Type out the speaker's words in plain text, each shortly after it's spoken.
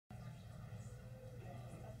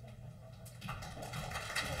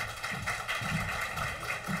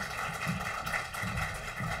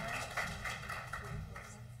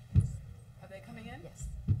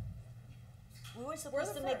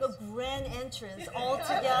supposed to make a grand entrance all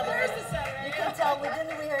together. You can tell we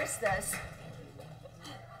didn't rehearse this.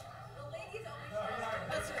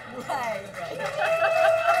 Right.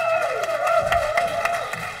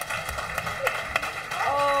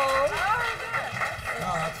 Oh.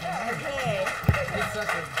 Okay.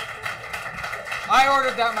 I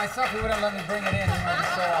ordered that myself. He wouldn't let me bring it in. He wanted to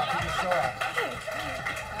show off. He just show off.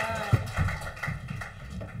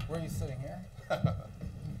 Where are you sitting here?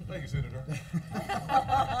 Thank you, Senator.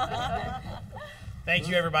 Thank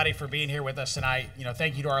you, everybody, for being here with us tonight.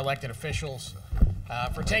 Thank you to our elected officials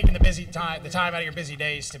for taking the time out of your busy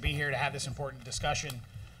days to be here to have this important discussion.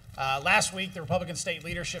 Last week, the Republican State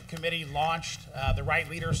Leadership Committee launched the Right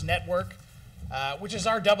Leaders Network, which is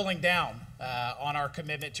our doubling down on our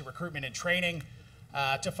commitment to recruitment and training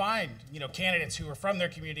to find candidates who are from their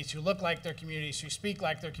communities, who look like their communities, who speak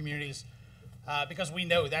like their communities, because we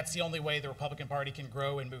know that's the only way the Republican Party can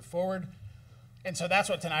grow and move forward. And so that's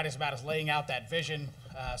what tonight is about, is laying out that vision.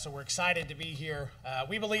 So we're excited to be here.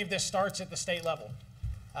 We believe this starts at the state level.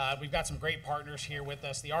 We've got some great partners here with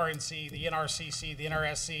us, the RNC, the NRCC, the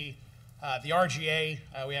NRSC, the RGA.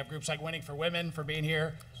 We have groups like Winning for Women for being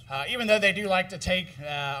here. Even though they do like to take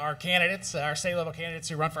our candidates, our state level candidates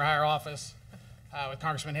who run for higher office, with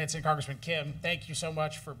Congressman Hinson, Congressman Kim, thank you so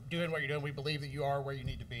much for doing what you're doing. We believe that you are where you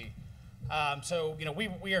need to be.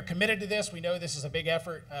 We are committed to this. We know this is a big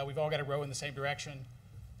effort. We've all got to row in the same direction.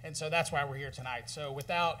 And so that's why we're here tonight. So with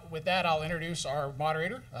that, I'll introduce our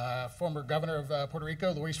moderator, former governor of Puerto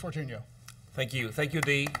Rico, Luis Fortunio. Thank you. Thank you,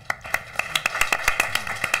 Dee.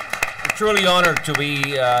 I'm truly honored to be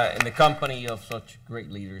in the company of such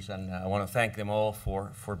great leaders, and I want to thank them all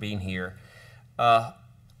for being here.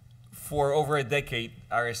 For over a decade,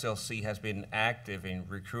 RSLC has been active in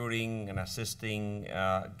recruiting and assisting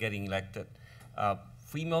getting elected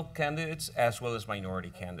female candidates as well as minority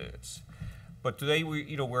candidates. But today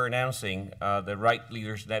we're announcing the Right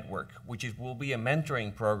Leaders Network, which will be a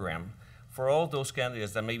mentoring program for all those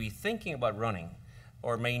candidates that may be thinking about running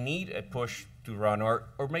or may need a push to run or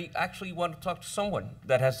may actually want to talk to someone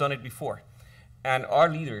that has done it before. And our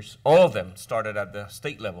leaders, all of them, started at the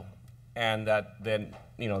state level, and that then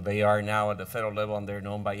they are now at the federal level, and they're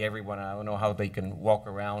known by everyone. I don't know how they can walk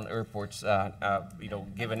around airports,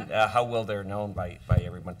 given how well they're known by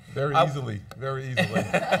everyone. Very easily, very easily.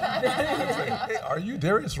 Hey, are you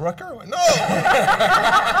Darius Rucker? No.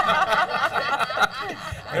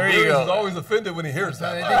 There you Darius go. is always offended when he hears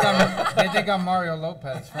that. They think I'm Mario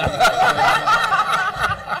Lopez.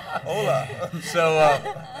 Hola. So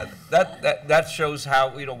that shows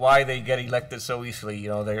how why they get elected so easily.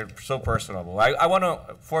 They're so personable. I want to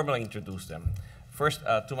formally introduce them. First,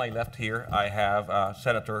 to my left here, I have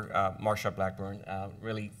Senator Marsha Blackburn.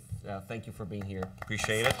 Really, thank you for being here.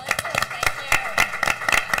 Appreciate it. Thank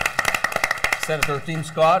you. Senator Tim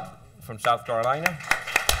Scott from South Carolina.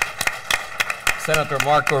 Senator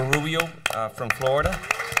Marco Rubio from Florida.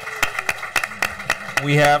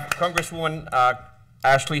 We have Congresswoman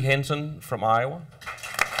Ashley Hinson from Iowa.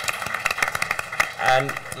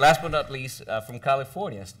 And last but not least, from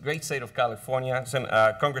California, great state of California,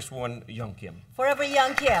 Congresswoman Young Kim. Forever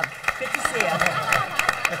Young Kim. Good to see you.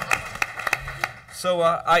 So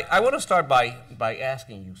I want to start by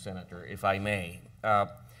asking you, Senator, if I may.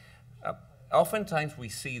 Oftentimes we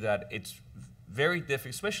see that it's very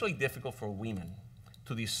difficult, especially difficult for women,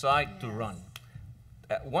 to decide to run.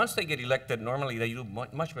 Once they get elected, normally they do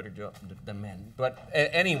much better job than men. But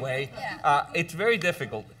anyway, it's very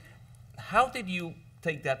difficult. How did you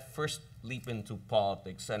take that first leap into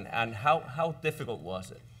politics, and how difficult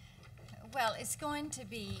was it? Well, it's going to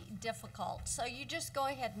be difficult. So you just go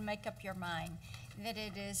ahead and make up your mind that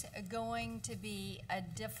it is going to be a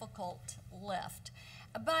difficult lift.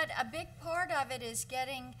 But a big part of it is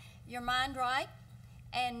getting your mind right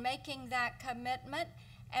and making that commitment.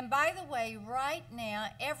 And by the way, right now,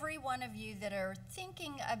 every one of you that are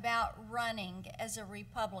thinking about running as a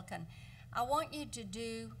Republican, I want you to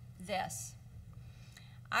do this.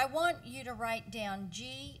 I want you to write down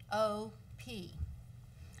GOP.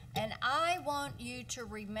 And I want you to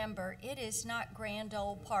remember, it is not Grand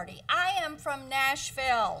Ole Party. I am from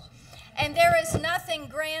Nashville, and there is nothing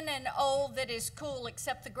grand and old that is cool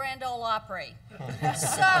except the Grand Ole Opry.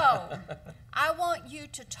 So I want you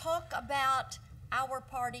to talk about our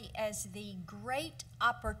party as the Great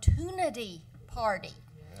Opportunity Party,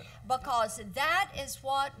 because that is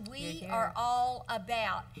what we are all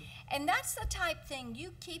about. And that's the type thing,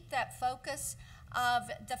 you keep that focus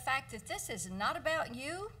of the fact that this is not about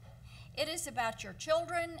you. It is about your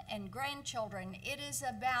children and grandchildren. It is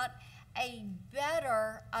about a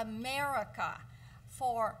better America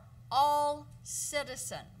for all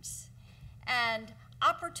citizens. and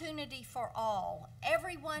opportunity for all,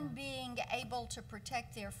 everyone being able to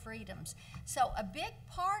protect their freedoms. So a big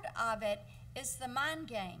part of it is the mind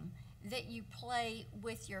game that you play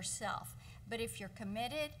with yourself. But if you're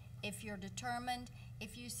committed, if you're determined,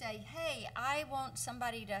 if you say, hey, I want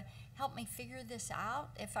somebody to help me figure this out,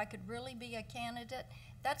 if I could really be a candidate,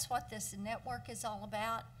 that's what this network is all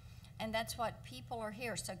about, and that's what people are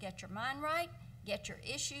here. So get your mind right, get your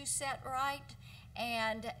issues set right,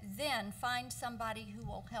 and then find somebody who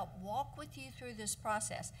will help walk with you through this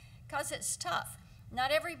process, because it's tough.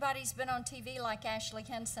 Not everybody's been on TV like Ashley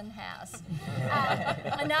Henson has.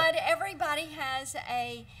 Not everybody has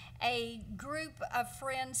a group of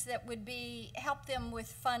friends that would help them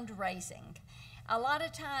with fundraising. A lot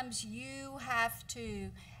of times you have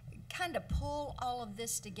to kind of pull all of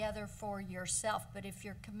this together for yourself, but if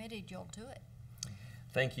you're committed, you'll do it.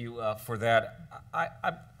 Thank you for that.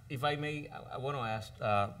 If I may, I want to ask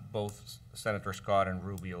both Senator Scott and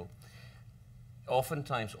Rubio.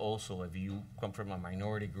 Oftentimes also, if you come from a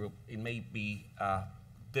minority group, it may be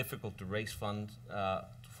difficult to raise funds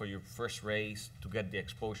for your first race, to get the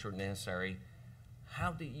exposure necessary.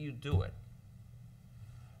 How do you do it?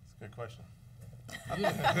 That's a good question. You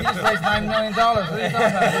just raised $9 million. What are you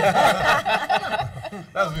talking about?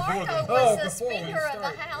 That was before Marco the. was the before we Speaker of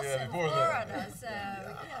the started. House Yeah, in before that. Florida, so,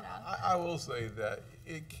 you know. I will say that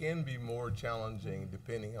it can be more challenging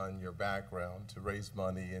depending on your background to raise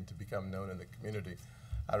money and to become known in the community.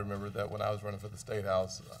 I remember that when I was running for the State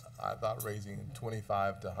House, I thought raising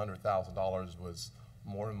 $25,000 to $100,000 was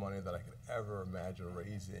more money than I could ever imagine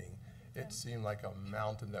raising. It seemed like a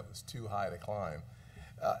mountain that was too high to climb.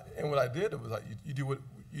 And what I did was like you do what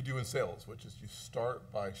you do in sales, which is you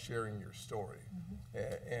start by sharing your story.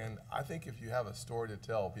 And I think if you have a story to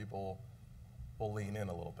tell, people will lean in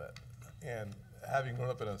a little bit. And having grown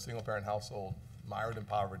up in a single-parent household, mired in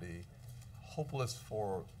poverty, hopeless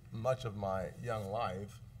for much of my young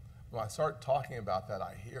life, when I start talking about that,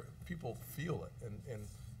 I hear people feel it, and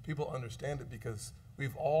people understand it because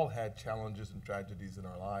we've all had challenges and tragedies in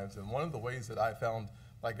our lives. And one of the ways that I found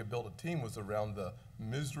I could build a team was around the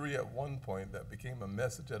misery at one point that became a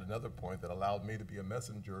message at another point that allowed me to be a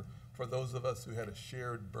messenger for those of us who had a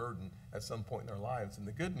shared burden at some point in our lives. And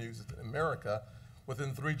the good news is that in America,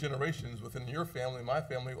 within 3 generations, within your family, my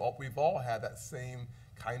family, we've all had that same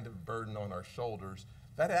kind of burden on our shoulders.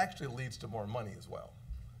 That actually leads to more money as well.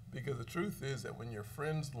 Because the truth is that when your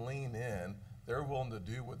friends lean in, they're willing to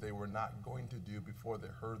do what they were not going to do before they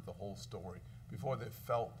heard the whole story, before they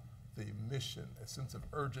felt the mission, a sense of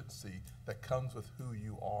urgency that comes with who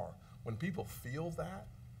you are. When people feel that,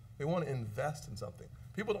 they want to invest in something.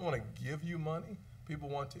 People don't want to give you money. People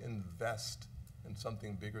want to invest in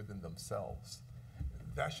something bigger than themselves.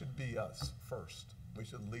 That should be us first. We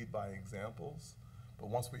should lead by examples. But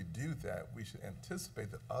once we do that, we should anticipate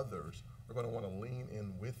that others are going to want to lean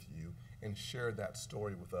in with you and share that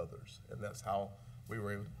story with others. And that's how we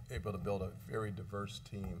were able to build a very diverse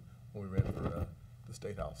team when we ran for the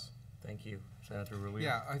State House. Thank you, Senator Rubio.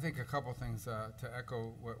 Yeah, I think a couple things to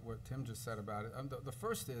echo what Tim just said about it. The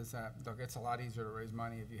first is that, look, it's a lot easier to raise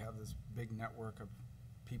money if you have this big network of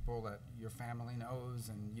people that your family knows,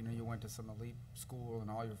 and you know you went to some elite school and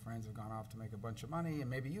all your friends have gone off to make a bunch of money, and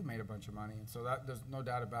maybe you've made a bunch of money, and so that there's no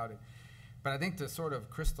doubt about it. But I think to sort of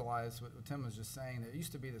crystallize what Tim was just saying, there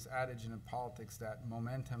used to be this adage in politics that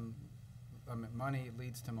momentum, money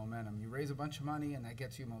leads to momentum. You raise a bunch of money and that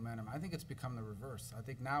gets you momentum. I think it's become the reverse. I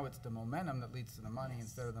think now it's the momentum that leads to the money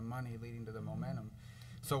instead of the money leading to the momentum.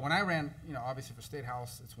 So when I ran, you know, obviously for State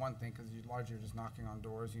House, it's one thing because you're largely just knocking on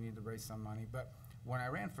doors. You need to raise some money. But when I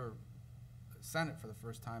ran for Senate for the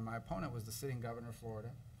first time, my opponent was the sitting governor of Florida,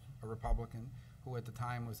 a Republican, who at the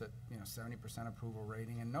time was at 70% approval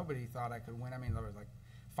rating, and nobody thought I could win. I mean, there was like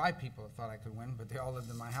 5 people that thought I could win, but they all lived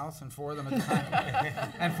in my house, and 4 of them at the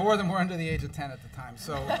time, and 4 of them were under the age of 10 at the time.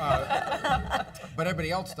 So, but everybody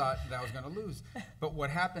else thought that I was going to lose. But what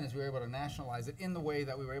happened is we were able to nationalize it in the way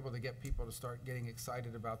that we were able to get people to start getting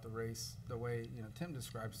excited about the race, the way Tim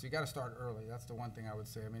described. So you got to start early. That's the one thing I would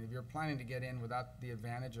say. I mean, if you're planning to get in without the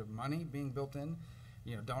advantage of money being built in,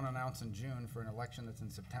 don't announce in June for an election that's in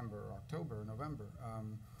September or October or November.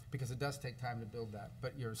 Because it does take time to build that.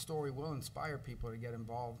 But your story will inspire people to get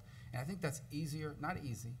involved. And I think that's easier, not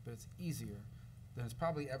easy, but it's easier than it's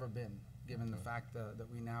probably ever been, given the fact that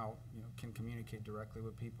we now can communicate directly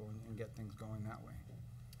with people and get things going that way.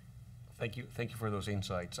 Thank you for those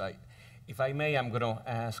insights. If I may, I'm going to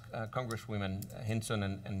ask Congresswomen Hinson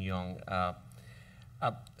and Young,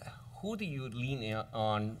 who do you lean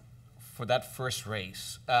on for that first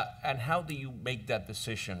race? And how do you make that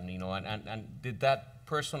decision, and did that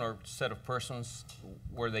person or set of persons,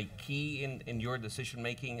 were they key in your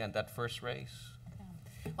decision-making at that first race?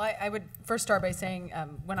 Well, I would first start by saying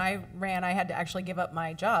when I ran, I had to actually give up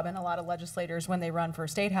my job. And a lot of legislators, when they run for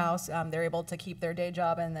State House, they're able to keep their day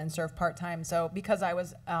job and then serve part-time. So because I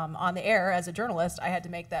was on the air as a journalist, I had to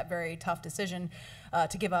make that very tough decision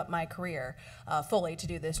to give up my career fully to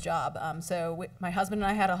do this job. My husband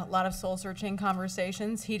and I had a lot of soul-searching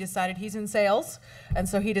conversations. He decided he's in sales, and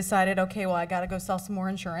so he decided, okay, well, I got to go sell some more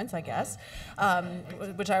insurance, I guess,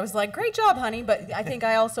 which I was like, great job, honey, but I think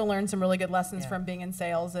I also learned some really good lessons from being in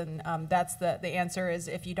sales, and that's the answer is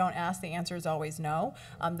if you don't ask, the answer is always no.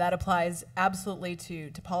 That applies absolutely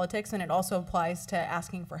to politics, and it also applies to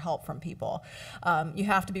asking for help from people. You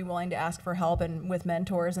have to be willing to ask for help, and with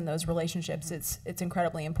mentors and those relationships, it's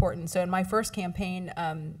incredibly important. So in my first campaign,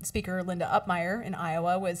 Speaker Linda Upmeyer in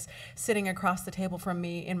Iowa was sitting across the table from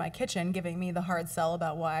me in my kitchen, giving me the hard sell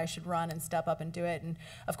about why I should run and step up and do it. And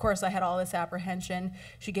of course, I had all this apprehension.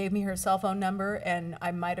 She gave me her cell phone number, and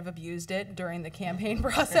I might have abused it during the campaign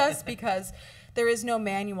process because there is no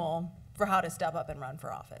manual for how to step up and run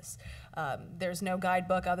for office. There's no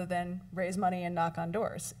guidebook other than raise money and knock on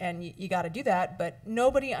doors. And you got to do that, but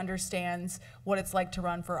nobody understands what it's like to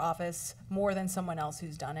run for office more than someone else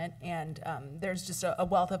who's done it. And there's just a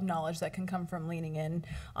wealth of knowledge that can come from leaning in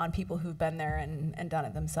on people who've been there and done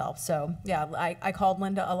it themselves. So yeah, I called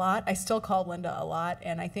Linda a lot. I still call Linda a lot.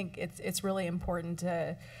 And I think it's really important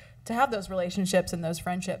to have those relationships and those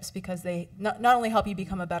friendships because they not only help you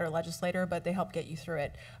become a better legislator, but they help get you through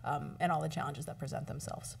it and all the challenges that present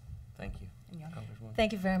themselves. Thank you.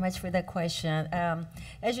 Thank you very much for that question.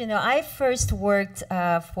 As you know, I first worked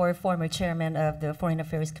for former chairman of the Foreign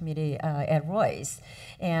Affairs Committee, Ed Royce,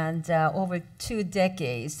 and over 2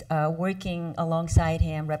 decades working alongside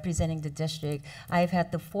him, representing the district, I've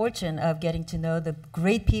had the fortune of getting to know the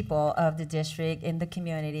great people of the district in the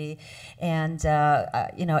community, and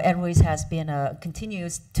you know, Ed Royce has been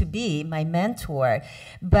continues to be my mentor.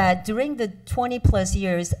 But during the 20+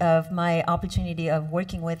 years of my opportunity of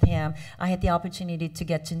working with him, I had the opportunity to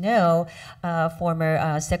get to know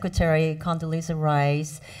former Secretary Condoleezza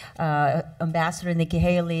Rice, Ambassador Nikki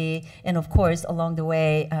Haley, and of course, along the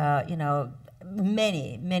way, you know,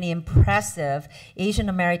 many impressive Asian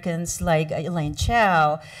Americans like Elaine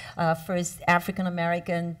Chao, first African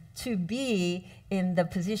American to be in the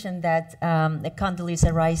position that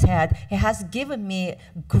Condoleezza Rice had. It has given me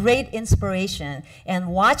great inspiration, and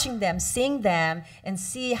watching them, seeing them, and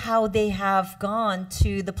see how they have gone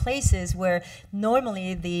to the places where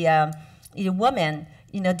normally the woman,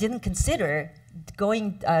 you know, didn't consider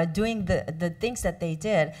going, doing the things that they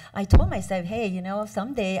did. I told myself, hey, you know,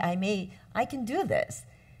 someday I can do this.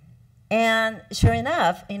 And sure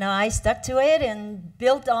enough, you know, I stuck to it and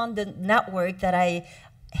built on the network that I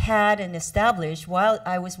had and established while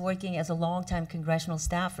I was working as a longtime congressional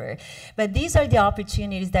staffer. But these are the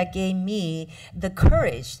opportunities that gave me the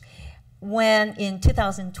courage when in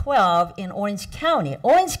 2012 in Orange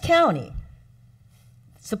County,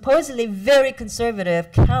 supposedly very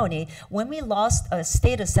conservative county, when we lost a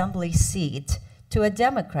state assembly seat to a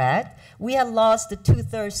Democrat, we had lost the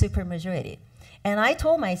 2/3 supermajority. And I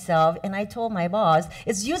told myself, and I told my boss,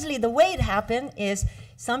 it's usually the way it happened is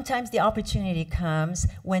sometimes the opportunity comes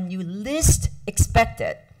when you least expect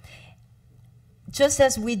it. Just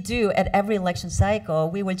as we do at every election cycle,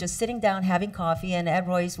 we were just sitting down having coffee, and Ed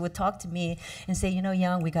Royce would talk to me and say, you know,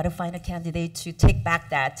 Young, we got to find a candidate to take back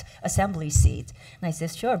that assembly seat. And I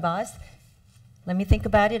said, sure, boss. Let me think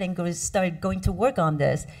about it and start going to work on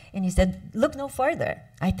this. And he said, look no further.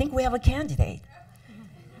 I think we have a candidate.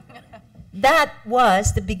 That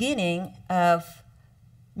was the beginning of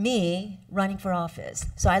me running for office.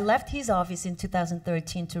 So I left his office in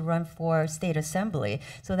 2013 to run for state assembly.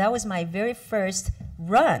 So that was my very first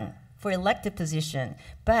run for elected position.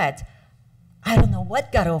 But I don't know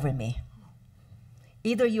what got over me.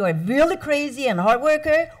 Either you are really crazy and hard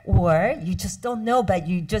worker, or you just don't know, but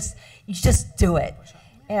you just do it.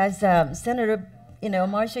 As Senator, you know,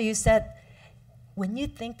 Marcia, you said, when you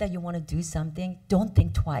think that you want to do something, don't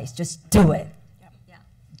think twice. Just do it. Yeah.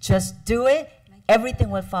 Just do it. Everything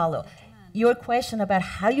will follow. Your question about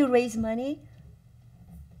how you raise money,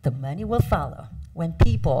 the money will follow when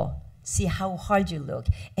people see how hard you look.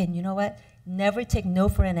 And you know what? Never take no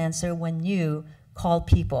for an answer when you call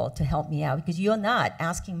people to help me out, because you're not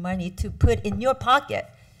asking money to put in your pocket.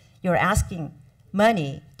 You're asking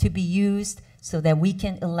money to be used so that we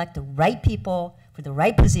can elect the right people for the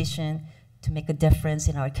right position to make a difference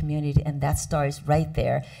in our community, and that starts right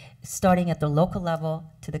there, starting at the local level,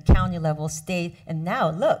 to the county level, state, and now,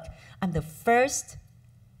 look, I'm the first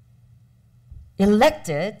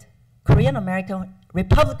elected Korean American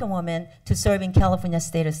Republican woman to serve in California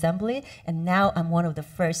State Assembly, and now I'm one of the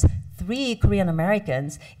first 3 Korean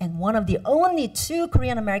Americans and one of the only 2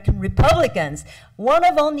 Korean American Republicans, one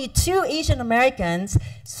of only 2 Asian Americans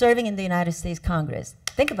serving in the United States Congress.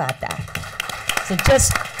 Think about that. So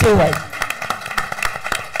just do it.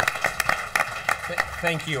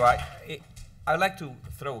 Thank you. I'd like to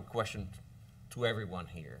throw a question to everyone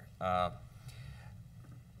here.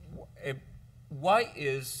 Why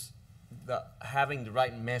is having the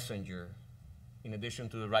right messenger, in addition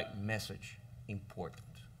to the right message, important?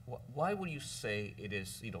 Why would you say it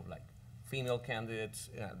is, like female candidates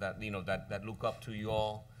that look up to you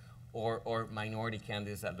all, or minority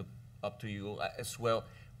candidates that look up to you as well?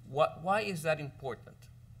 Why is that important?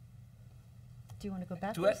 Do you want to go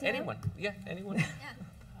back? To anyone? Yeah, anyone.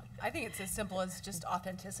 I think it's as simple as just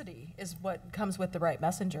authenticity is what comes with the right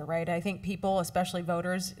messenger, right? I think people, especially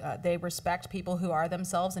voters, they respect people who are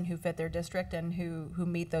themselves and who fit their district and who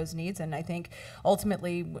meet those needs. And I think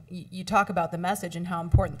ultimately, you talk about the message and how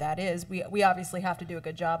important that is. We obviously have to do a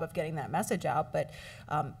good job of getting that message out, but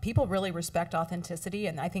people really respect authenticity,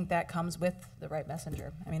 and I think that comes with the right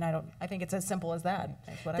messenger. I mean, I think it's as simple as that.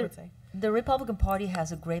 That's what I would say. The Republican Party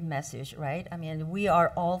has a great message, right? I mean, we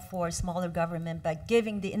are all for smaller government, but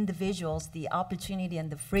giving the individuals the opportunity and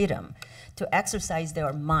the freedom to exercise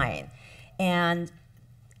their mind. And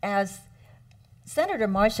as Senator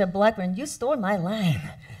Marsha Blackburn, you stole my line.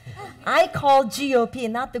 I call GOP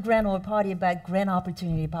not the Grand Old Party, but Grand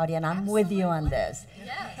Opportunity Party, and I'm with you on this.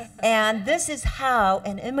 Yes. And this is how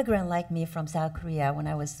an immigrant like me from South Korea, when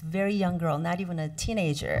I was a very young girl, not even a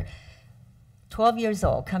teenager, 12 years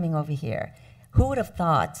old, coming over here. Who would have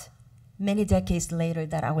thought many decades later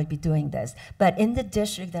that I would be doing this? But in the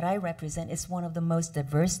district that I represent, it's one of the most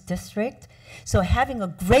diverse districts. So having a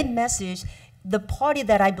great message, the party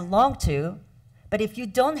that I belong to, but if you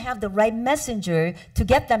don't have the right messenger to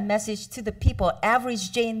get that message to the people,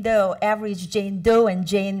 average Jane Doe, and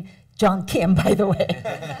John Kim, by the way.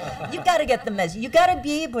 You got to get the message. You got to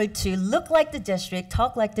be able to look like the district,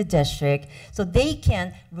 talk like the district, so they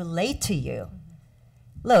can relate to you.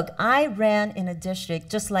 Look, I ran in a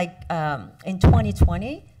district just like in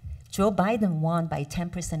 2020, Joe Biden won by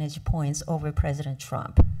 10 percentage points over President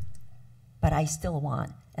Trump, but I still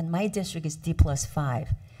won. And my district is D+5.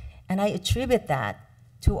 And I attribute that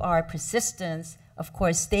to our persistence, of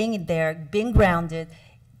course, staying in there, being grounded,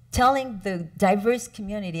 telling the diverse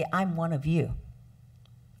community, I'm one of you.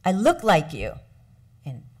 I look like you,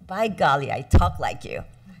 and by golly, I talk like you.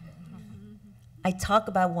 I talk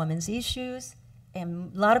about women's issues,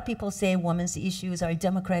 and a lot of people say women's issues are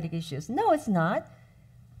democratic issues. No, it's not.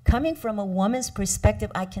 Coming from a woman's perspective,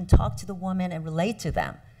 I can talk to the woman and relate to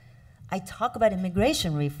them. I talk about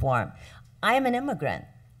immigration reform. I am an immigrant.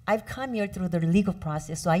 I've come here through the legal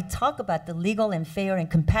process, so I talk about the legal and fair and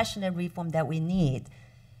compassionate reform that we need.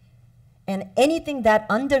 And anything that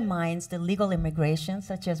undermines the legal immigration,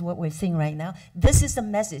 such as what we're seeing right now, this is the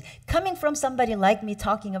message. Coming from somebody like me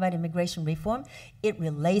talking about immigration reform, it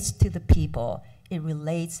relates to the people. It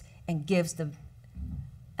relates and gives the,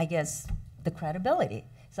 I guess, the credibility.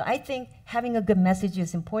 So I think having a good message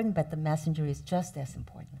is important, but the messenger is just as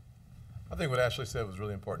important. I think what Ashley said was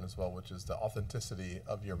really important as well, which is the authenticity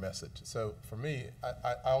of your message. So for me,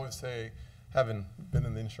 I always say, having been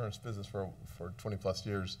in the insurance business for 20 plus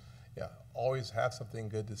years, yeah, always have something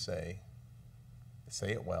good to say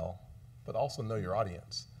it well, but also know your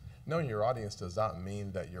audience. Knowing your audience does not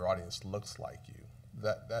mean that your audience looks like you.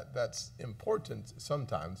 That's important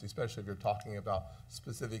sometimes, especially if you're talking about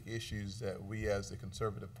specific issues that we as the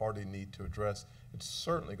Conservative Party need to address. It's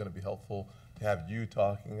certainly going to be helpful to have you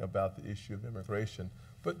talking about the issue of immigration.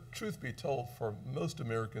 But truth be told, for most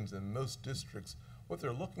Americans in most districts, what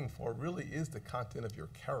they're looking for really is the content of your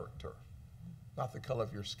character, not the color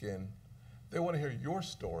of your skin. They want to hear your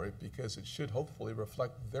story because it should hopefully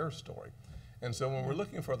reflect their story. And so when we're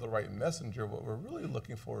looking for the right messenger, what we're really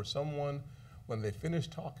looking for is someone, when they finish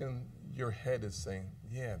talking, your head is saying,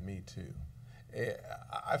 yeah, me too.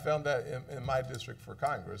 I found that in my district for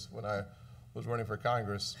Congress, when I was running for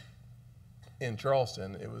Congress in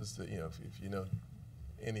Charleston, it was, if you know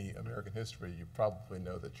any American history, you probably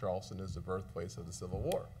know that Charleston is the birthplace of the Civil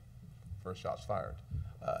War. First shots fired.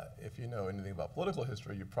 If you know anything about political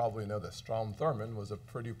history, you probably know that Strom Thurmond was a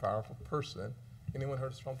pretty powerful person. Anyone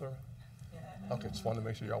heard of Strom Thurmond? Okay, just wanted to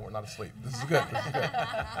make sure y'all were not asleep. This is good. This is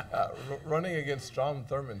good. Running against Strom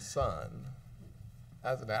Thurmond's son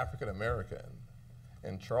as an African American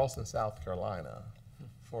in Charleston, South Carolina,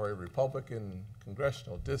 for a Republican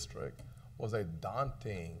congressional district was a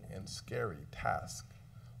daunting and scary task.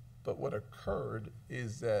 But what occurred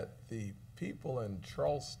is that the people in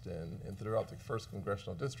Charleston and throughout the 1st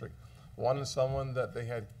Congressional District wanted someone that they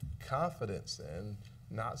had confidence in,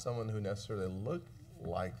 not someone who necessarily looked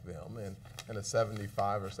like them. And in a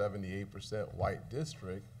 75 or 78% white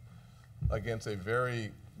district, against a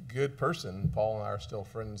very good person, Paul and I are still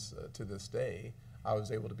friends to this day, I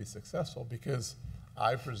was able to be successful because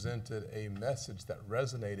I presented a message that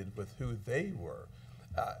resonated with who they were.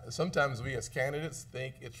 Sometimes we as candidates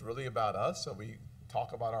think it's really about us, so we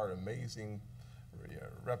talk about our amazing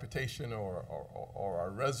reputation or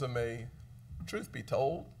our resume. Truth be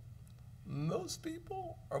told, most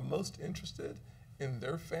people are most interested in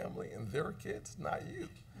their family and their kids, not you.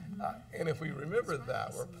 And if we remember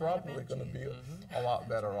that, we're probably going to be a lot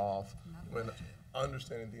better off when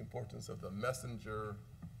understanding the importance of the messenger,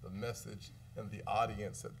 the message, and the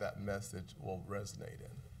audience that that message will resonate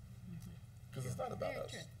in. Because it's not about Very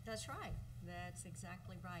us. true. That's right. That's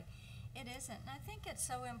exactly right. It isn't. And I think it's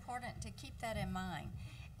so important to keep that in mind,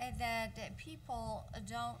 that people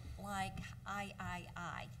don't like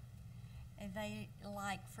I. They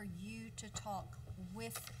like for you to talk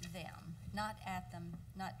with them, not at them,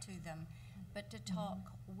 not to them, but to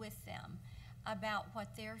talk with them about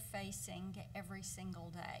what they're facing every single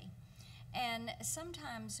day. And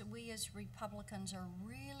sometimes we as Republicans are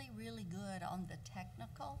really, really good on the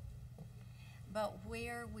technical, but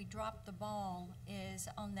where we drop the ball is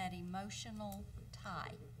on that emotional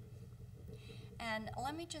tie. And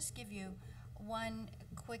let me just give you one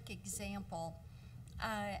quick example.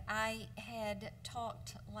 I had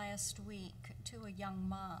talked last week to a young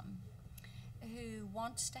mom who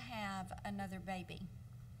wants to have another baby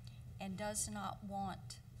and does not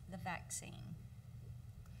want the vaccine.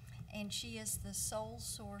 And she is the sole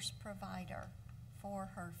source provider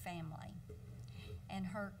for her family. And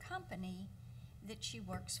her company that she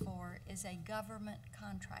works for is a government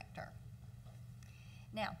contractor.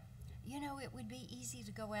 Now, you know, it would be easy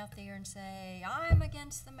to go out there and say, I'm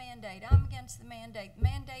against the mandate, I'm against the mandate.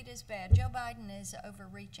 Mandate is bad. Joe Biden is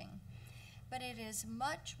overreaching. But it is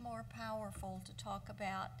much more powerful to talk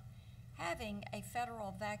about having a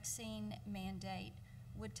federal vaccine mandate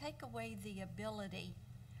would take away the ability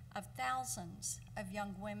of thousands of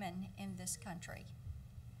young women in this country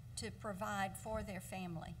to provide for their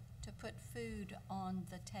family, to put food on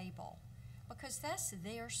the table, because that's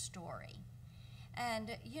their story.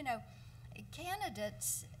 And, you know,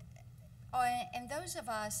 candidates, and those of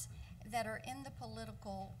us that are in the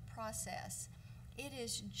political process, it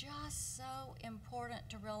is just so important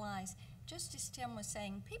to realize, just as Tim was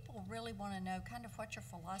saying, people really want to know kind of what your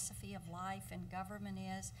philosophy of life and government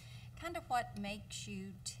is, kind of what makes you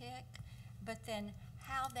tick, but then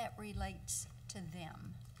how that relates to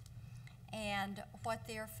them and what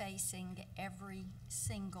they're facing every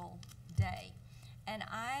single day. And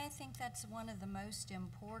I think that's one of the most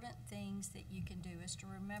important things that you can do, is to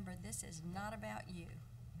remember this is not about you.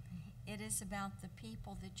 It is about the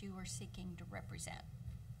people that you are seeking to represent.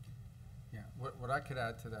 Yeah, what I could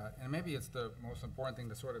add to that, and maybe it's the most important thing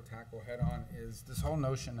to sort of tackle head on, is this whole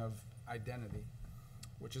notion of identity,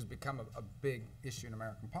 which has become a big issue in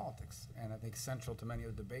American politics. And I think central to many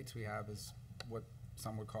of the debates we have is what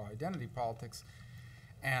some would call identity politics.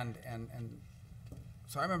 And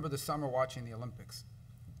so I remember this summer watching the Olympics.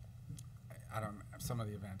 I don't, some of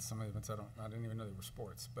the events I didn't even know they were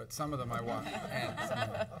sports, but some of them I watched.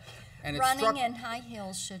 And it Running struck, in high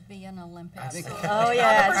heels should be an Olympic I think, sport. Oh,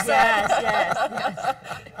 yes, yes.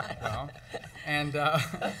 well, and so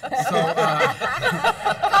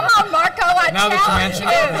Come on, Marco, I now that you challenge mention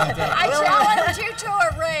you. it, I challenge you to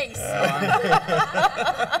a race.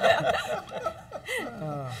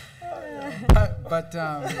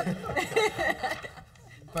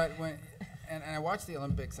 but when and I watched the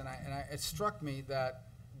Olympics, and it struck me that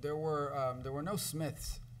there were no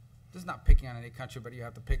Smiths. This is not picking on any country, but you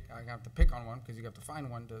have to pick. I have to pick on one because you have to find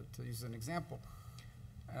one to use as an example.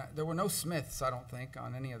 There were no Smiths, I don't think,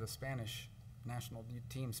 on any of the Spanish national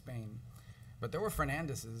team, Spain, but there were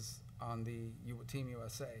Fernandezes on the Team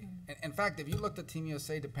USA. And in fact, if you looked at Team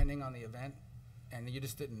USA, depending on the event, and you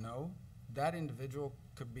just didn't know, that individual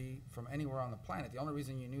could be from anywhere on the planet. The only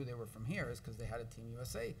reason you knew they were from here is because they had a Team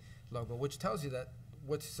USA logo, which tells you that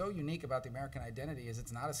what's so unique about the American identity is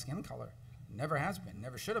it's not a skin color. Never has been,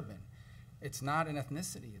 never should have been. It's not an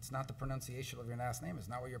ethnicity. It's not the pronunciation of your last name. It's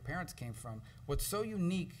not where your parents came from. What's so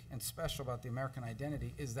unique and special about the American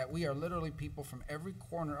identity is that we are literally people from every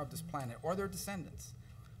corner of this planet, or their descendants,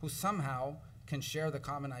 who somehow can share the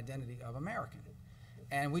common identity of American.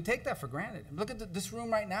 And we take that for granted. Look at this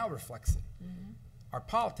room right now reflects it. Our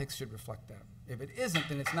politics should reflect that. If it isn't,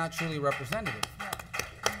 then it's not truly representative.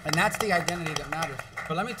 And that's the identity that matters.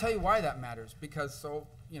 But let me tell you why that matters. Because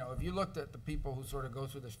you know, if you looked at the people who sort of go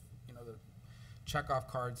through this, you know, the checkoff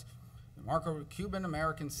cards, Marco,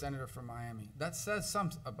 Cuban-American senator from Miami. That says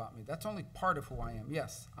something about me. That's only part of who I am.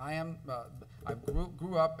 Yes, I am, I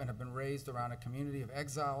grew up and have been raised around a community of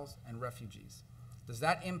exiles and refugees. Does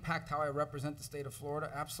that impact how I represent the state of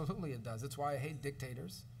Florida? Absolutely it does. It's why I hate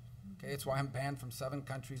dictators. Okay, it's why I'm banned from 7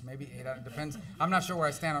 countries, maybe 8, it depends. I'm not sure where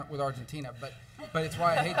I stand with Argentina, but it's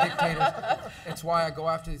why I hate dictators. It's why I go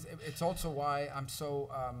after these. It's also why I'm so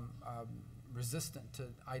resistant to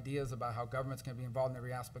ideas about how government's going to be involved in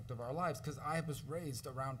every aspect of our lives, because I was raised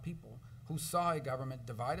around people who saw a government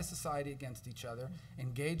divide a society against each other,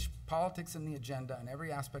 engage politics in the agenda in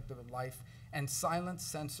every aspect of life, and silence,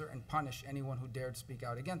 censor, and punish anyone who dared speak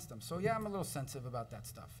out against them. So yeah, I'm a little sensitive about that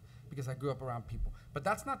stuff, because I grew up around people. But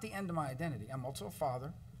that's not the end of my identity. I'm also a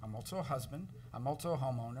father, I'm also a husband, I'm also a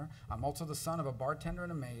homeowner, I'm also the son of a bartender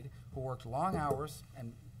and a maid who worked long hours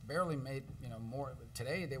and barely made, you know, more.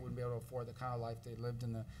 Today they wouldn't be able to afford the kind of life they lived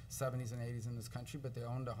in the 70s and 80s in this country, but they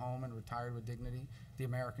owned a home and retired with dignity, the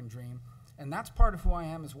American dream. And that's part of who I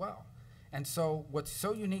am as well. And so what's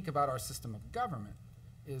so unique about our system of government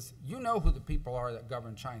is, you know who the people are that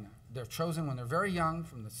govern China. They're chosen when they're very young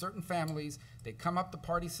from the certain families. They come up the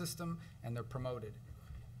party system and they're promoted.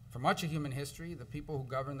 For much of human history, the people who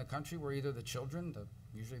govern the country were either the children,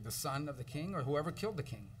 usually the son of the king, or whoever killed the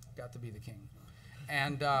king got to be the king.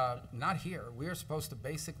 And not here. We are supposed to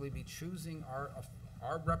basically be choosing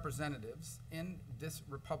our representatives in this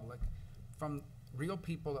republic from real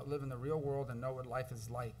people that live in the real world and know what life is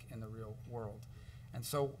like in the real world. And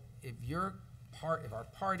so if our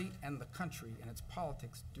party and the country and its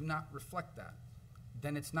politics do not reflect that,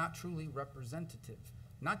 then it's not truly representative.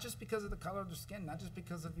 Not just because of the color of their skin, not just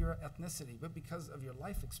because of your ethnicity, but because of your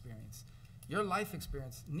life experience. Your life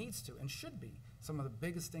experience needs to and should be some of the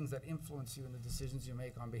biggest things that influence you in the decisions you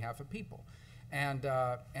make on behalf of people. And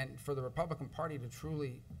for the Republican Party to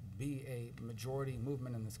truly be a majority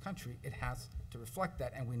movement in this country, it has to reflect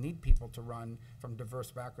that, and we need people to run from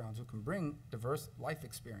diverse backgrounds who can bring diverse life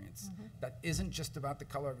experience. That isn't just about the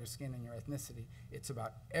color of your skin and your ethnicity, it's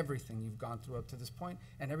about everything you've gone through up to this point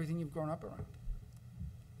and everything you've grown up around.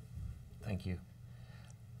 Thank you.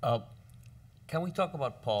 Can we talk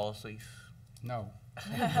about policies? No.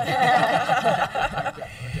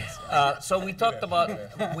 So we talked about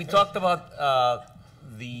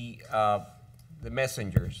the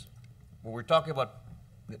messengers. We're talking about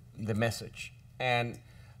the message, and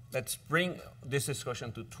let's bring this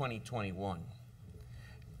discussion to 2021.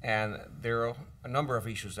 And there are a number of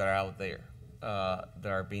issues that are out there that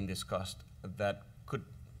are being discussed that could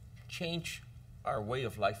change our way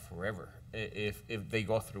of life forever if they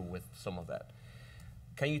go through with some of that.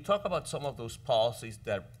 Can you talk about some of those policies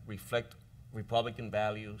that reflect Republican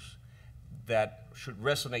values that should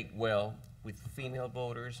resonate well with female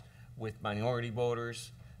voters, with minority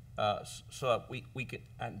voters, so that we can,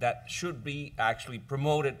 and that should be actually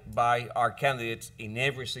promoted by our candidates in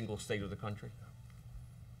every single state of the country?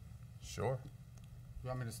 Sure. You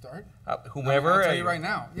want me to start? Whomever. I'll tell you right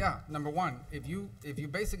now. Yeah. Number one, if you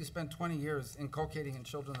basically spend 20 years inculcating in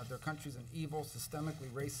children that their country's an evil, systemically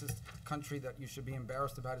racist country that you should be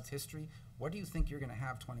embarrassed about its history, what do you think you're going to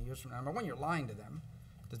have 20 years from now? Number one, you're lying to them.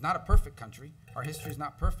 There's not a perfect country. Our history is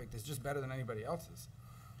not perfect. It's just better than anybody else's.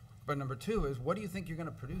 But number two is, what do you think you're going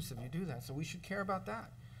to produce if you do that? So we should care about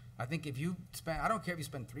that. I think if you spend, I don't care if you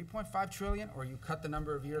spend 3.5 trillion or you cut the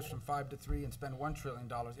number of years from 5 to 3 and spend $1 trillion.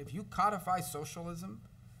 If you codify socialism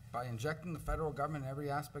by injecting the federal government in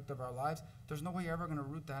every aspect of our lives, there's no way you're ever going to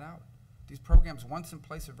root that out. These programs, once in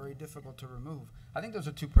place, are very difficult to remove. I think those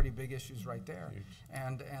are two pretty big issues right there.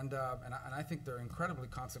 And I think they're incredibly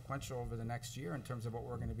consequential over the next year in terms of what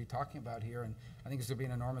we're going to be talking about here. And I think it's going to be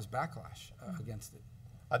an enormous backlash against it.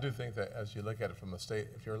 I do think that as you look at it from a state,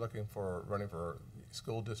 if you're looking for running for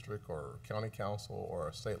school district or county council or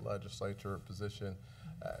a state legislature position,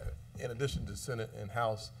 in addition to Senate and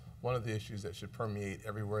House, one of the issues that should permeate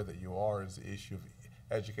everywhere that you are is the issue of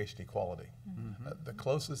education equality. The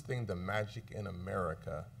closest thing to magic in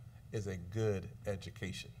America is a good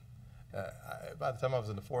education. By the time I was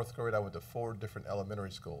in the 4th grade, I went to 4 different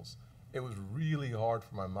elementary schools. It was really hard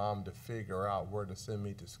for my mom to figure out where to send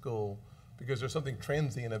me to school, because there's something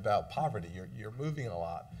transient about poverty. You're moving a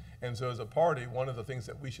lot. And so as a party, one of the things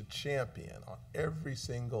that we should champion on every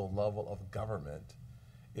single level of government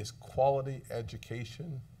is quality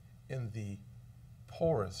education in the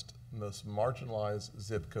poorest, most marginalized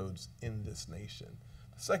zip codes in this nation.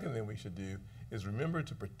 The second thing we should do is remember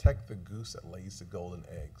to protect the goose that lays the golden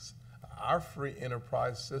eggs. Our free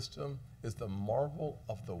enterprise system is the marvel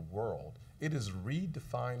of the world. It has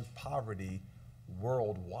redefined poverty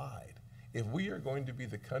worldwide. If we are going to be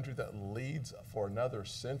the country that leads for another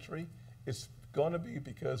century, it's going to be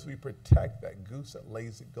because we protect that goose that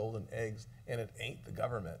lays the golden eggs, and it ain't the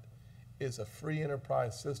government. It's a free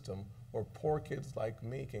enterprise system where poor kids like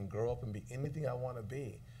me can grow up and be anything I want to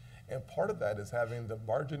be. And part of that is having the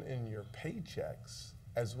margin in your paychecks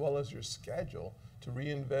as well as your schedule to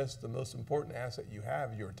reinvest the most important asset you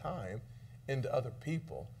have, your time, into other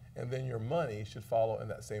people. And then your money should follow in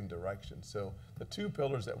that same direction. So the two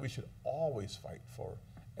pillars that we should always fight for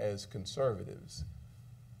as conservatives,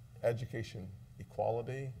 education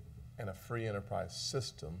equality and a free enterprise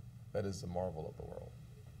system that is the marvel of the world.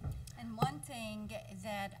 And one thing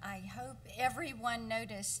that I hope everyone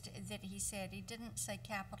noticed that he said, he didn't say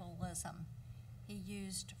capitalism. He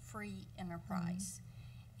used free enterprise.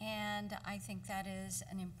 And I think that is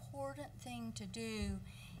an important thing to do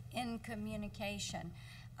in communication.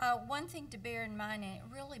 One thing to bear in mind, and it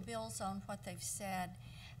really builds on what they've said,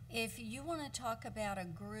 if you want to talk about a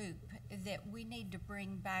group that we need to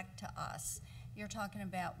bring back to us, you're talking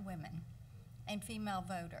about women and female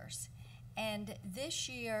voters. And this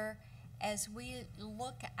year, as we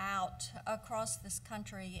look out across this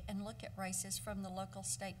country and look at races from the local,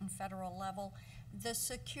 state, and federal level, the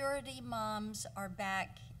security moms are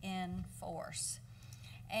back in force.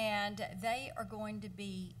 And they are going to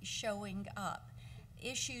be showing up.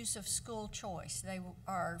 Issues of school choice. They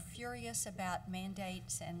are furious about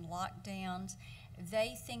mandates and lockdowns.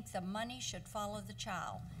 They think the money should follow the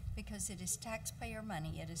child because it is taxpayer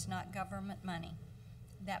money. It is not government money.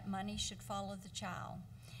 That money should follow the child.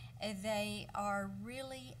 They are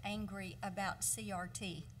really angry about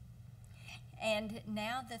CRT. And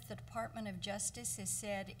now that the Department of Justice has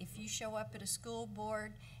said if you show up at a school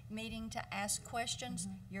board meeting to ask questions,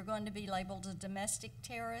 you're going to be labeled a domestic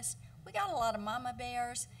terrorist. We got a lot of mama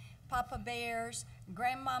bears, papa bears,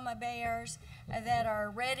 grandmama bears that are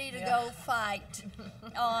ready to go fight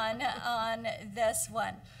on this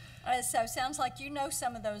one. So sounds like you know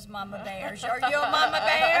some of those mama bears. Are you a mama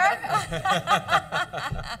bear?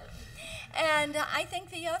 And I think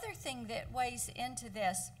the other thing that weighs into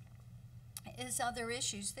this is other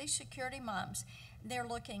issues. These security moms, they're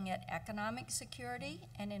looking at economic security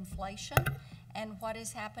and inflation and what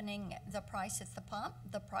is happening, the price at the pump,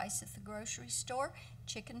 the price at the grocery store.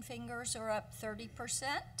 Chicken fingers are up 30%.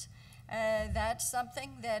 That's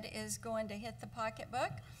something that is going to hit the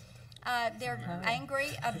pocketbook. They're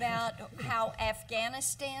angry about how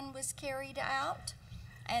Afghanistan was carried out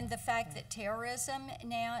and the fact that terrorism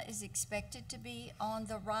now is expected to be on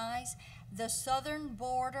the rise. The southern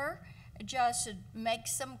border just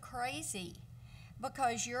makes them crazy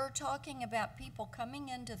because you're talking about people coming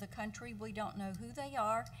into the country. We don't know who they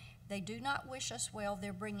are. They do not wish us well.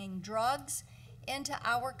 They're bringing drugs into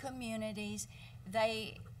our communities.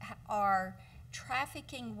 They are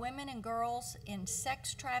trafficking women and girls in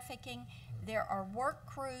sex trafficking. There are work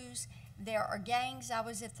crews. There are gangs. I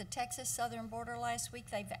was at the Texas southern border last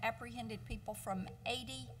week. They've apprehended people from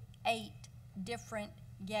 88 different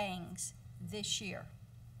gangs this year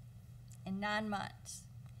in 9 months.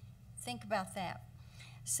 Think about that.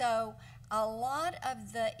 So a lot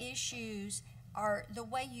of the issues are the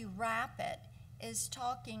way you wrap it is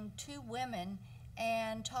talking to women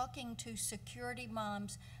and talking to security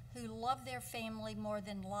moms who love their family more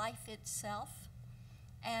than life itself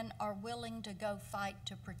and are willing to go fight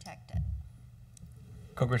to protect it.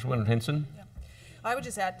 Congresswoman Hinson? Yeah. I would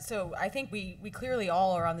just add, so I think we clearly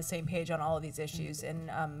all are on the same page on all of these issues.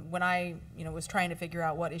 And when I was trying to figure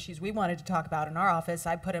out what issues we wanted to talk about in our office,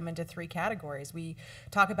 I put them into 3 categories. We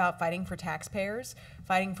talk about fighting for taxpayers,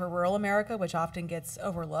 fighting for rural America, which often gets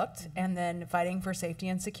overlooked, and then fighting for safety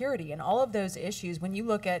and security. And all of those issues, when you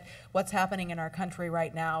look at what's happening in our country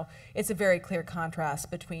right now, it's a very clear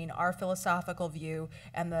contrast between our philosophical view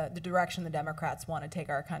and the direction the Democrats want to take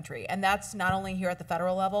our country. And that's not only here at the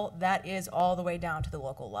federal level, that is all the way down to the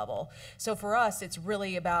local level. So for us, it's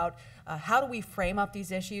really about how do we frame up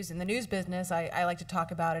these issues. In the news business, I like to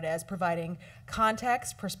talk about it as providing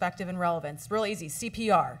context, perspective, and relevance. Real easy,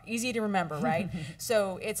 CPR, easy to remember, right?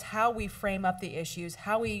 So it's how we frame up the issues,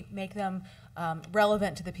 how we make them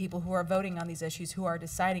relevant to the people who are voting on these issues, who are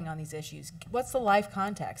deciding on these issues. What's the life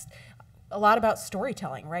context? A lot about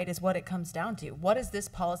storytelling, right, is what it comes down to. What is this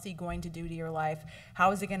policy going to do to your life?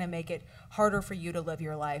 How is it going to make it harder for you to live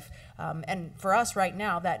your life? And for us right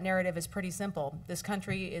now, that narrative is pretty simple. This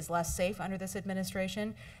country is less safe under this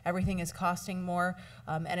administration. Everything is costing more,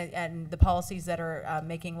 and the policies that are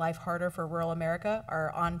making life harder for rural America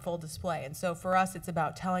are on full display. And so for us, it's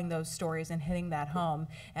about telling those stories and hitting that home.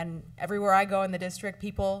 And everywhere I go in the district,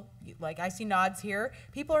 people like I see nods here,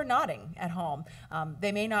 people are nodding at home.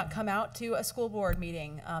 They may not come out to a school board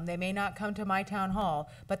meeting. They may not come to my town hall,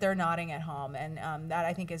 but they're nodding at home. And that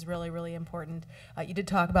I think is really, really important. You did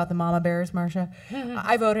talk about the mama bears, Marcia.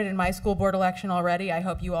 I voted in my school board election already. I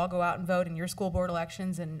hope you all go out and vote in your school board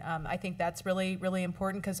elections. And I think that's really, really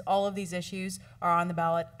important because all of these issues are on the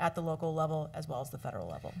ballot at the local level as well as the federal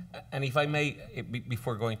level. And if I may,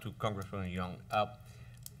 before going to Congresswoman Young,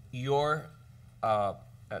 your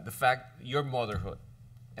motherhood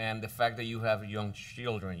and the fact that you have young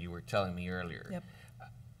children, you were telling me earlier, Yep.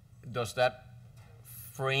 Does that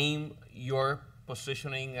frame your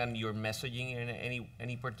positioning and your messaging in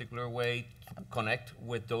any particular way to connect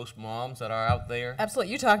with those moms that are out there?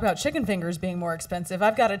 Absolutely. You talk about chicken fingers being more expensive.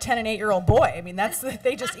 I've got a 10 and 8-year-old boy. I mean,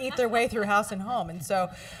 they just eat their way through house and home. And so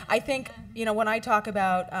I think, when I talk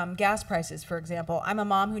about gas prices, for example, I'm a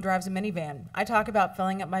mom who drives a minivan. I talk about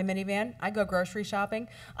filling up my minivan. I go grocery shopping.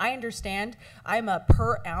 I understand I'm a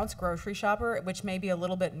per ounce grocery shopper, which may be a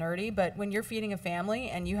little bit nerdy, but when you're feeding a family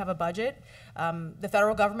and you have a budget, the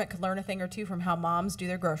federal government could learn a thing or two from how moms do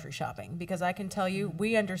their grocery shopping, because I can tell you,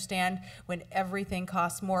 we understand when everything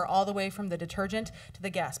costs more, all the way from the detergent to the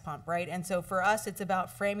gas pump, right? And so for us, it's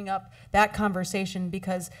about framing up that conversation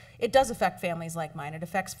because it does affect families like mine. It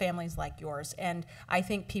affects families like yours. And I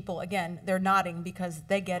think people, again, they're nodding because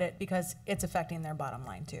they get it, because it's affecting their bottom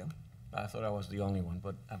line too. I thought I was the only one,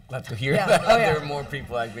 but I'm glad to hear Yeah. that Oh, yeah. there are more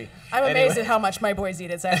people like me. I'm Anyway, amazed at how much my boys eat.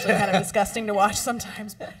 It's actually kind of disgusting to watch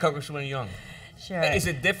sometimes. Congresswoman Young, Sure. is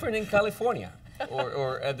it different in California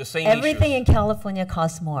or at the same Everything issues? in California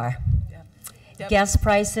costs more. Yep. Gas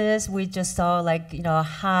prices, we just saw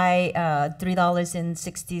high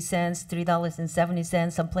 $3.60,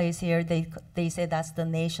 $3.70. Someplace here, they say that's the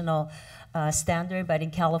national standard, but in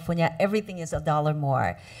California, everything is $1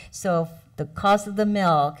 more. So the cost of the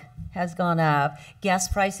milk has gone up, gas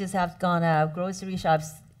prices have gone up, grocery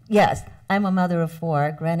shops. Yes, I'm a mother of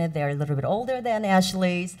 4. Granted, they're a little bit older than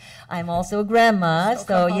Ashley's. I'm also a grandma,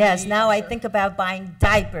 so yes, now I think about buying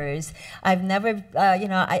diapers. I've never,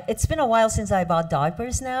 it's been a while since I bought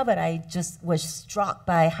diapers now, but I just was struck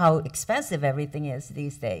by how expensive everything is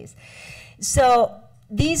these days. So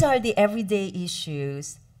these are the everyday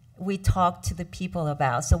issues we talk to the people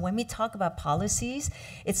about. So when we talk about policies,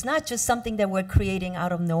 it's not just something that we're creating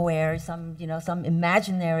out of nowhere, some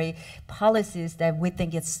imaginary policies that we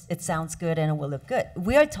think it sounds good and it will look good.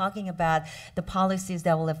 We are talking about the policies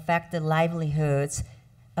that will affect the livelihoods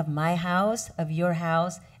of my house, of your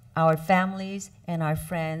house, our families and our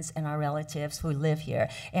friends and our relatives who live here.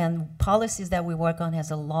 And policies that we work on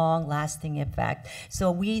has a long-lasting effect.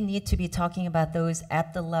 So we need to be talking about those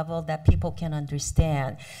at the level that people can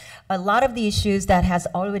understand. A lot of the issues that has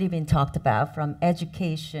already been talked about, from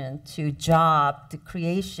education to job to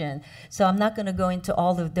creation. So I'm not going to go into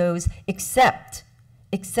all of those except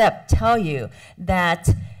tell you that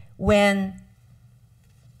when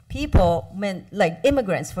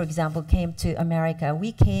immigrants, for example, came to America,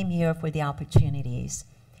 we came here for the opportunities,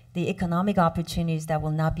 the economic opportunities that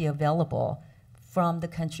will not be available from the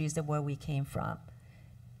countries where we came from.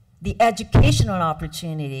 The educational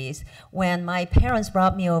opportunities. When my parents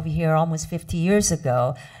brought me over here almost 50 years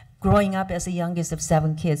ago, growing up as the youngest of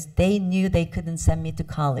 7 kids, they knew they couldn't send me to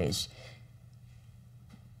college.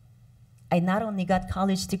 I not only got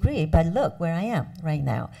college degree, but look where I am right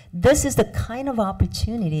now. This is the kind of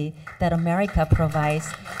opportunity that America provides.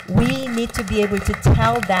 We need to be able to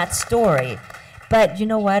tell that story. But you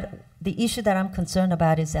know what? The issue that I'm concerned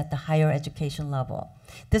about is at the higher education level.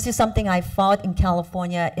 This is something I fought in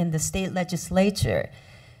California in the state legislature.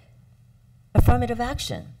 Affirmative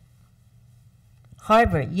action.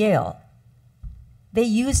 Harvard, Yale. They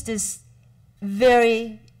use this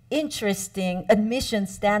very interesting admission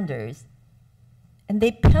standards, and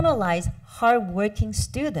they penalize hardworking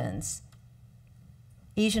students,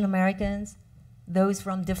 Asian Americans, those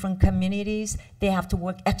from different communities. They have to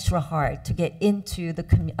work extra hard to get into the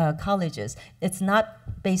colleges. It's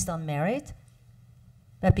not based on merit,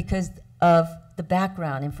 but because of the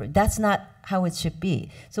background. That's not how it should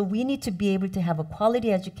be. So we need to be able to have a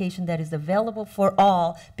quality education that is available for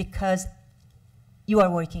all because you are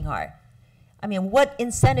working hard. I mean, what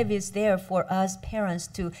incentive is there for us parents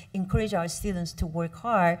to encourage our students to work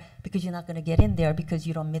hard because you're not going to get in there because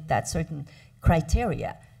you don't meet that certain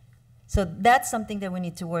criteria? So that's something that we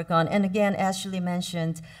need to work on. And again, Ashley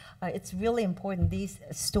mentioned, it's really important, these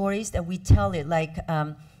stories that we tell it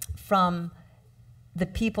from the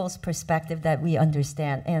people's perspective that we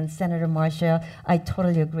understand. And Senator Marcia, I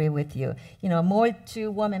totally agree with you. More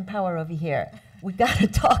to woman power over here. We got to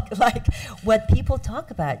talk like what people talk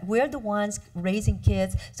about. We're the ones raising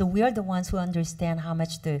kids, so we are the ones who understand how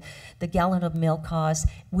much the gallon of milk costs.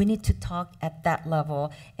 We need to talk at that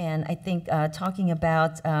level. And I think talking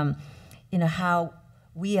about how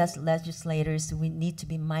we as legislators, we need to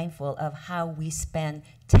be mindful of how we spend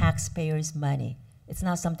taxpayers' money. It's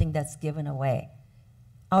not something that's given away.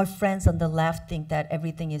 Our friends on the left think that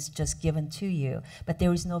everything is just given to you, but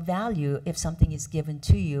there is no value if something is given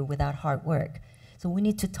to you without hard work. So we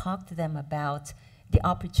need to talk to them about the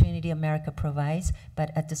opportunity America provides,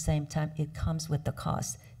 but at the same time, it comes with the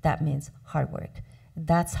cost. That means hard work.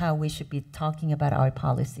 That's how we should be talking about our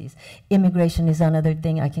policies. Immigration is another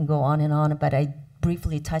thing. I can go on, but I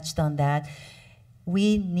briefly touched on that.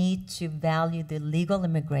 We need to value the legal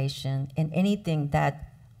immigration, and anything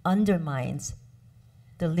that undermines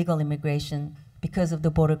the legal immigration because of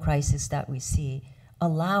the border crisis that we see,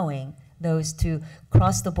 allowing those to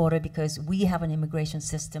cross the border because we have an immigration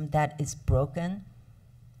system that is broken,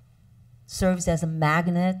 serves as a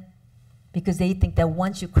magnet because they think that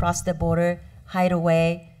once you cross the border, hide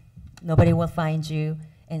away, nobody will find you,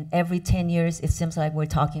 and every 10 years it seems like we're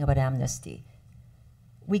talking about amnesty.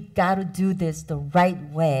 We got to do this the right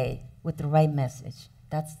way with the right message.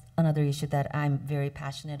 That's another issue that I'm very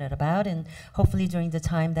passionate about, and hopefully during the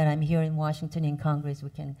time that I'm here in Washington in Congress, we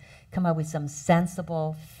can come up with some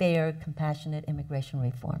sensible, fair, compassionate immigration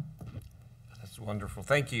reform. That's wonderful.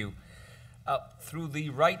 Thank you. Through the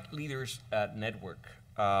Right Leaders Network,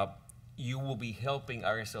 you will be helping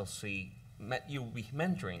RSLC, you will be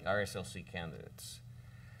mentoring RSLC candidates.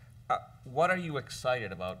 What are you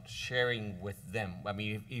excited about sharing with them? I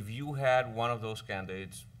mean, if you had one of those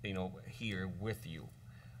candidates, here with you,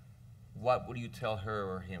 what would you tell her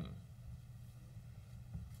or him?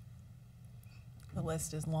 The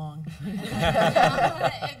list is long.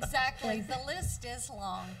 Exactly, the list is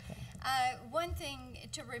long. One thing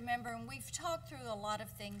to remember, and we've talked through a lot of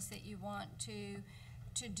things that you want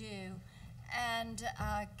to do, and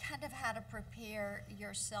kind of how to prepare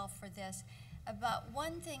yourself for this. But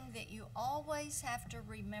one thing that you always have to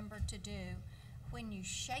remember to do when you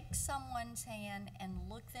shake someone's hand and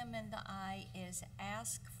look them in the eye is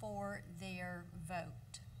ask for their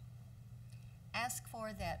vote. Ask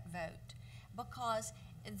for that vote, because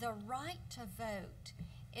the right to vote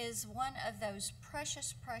is one of those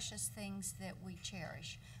precious, precious things that we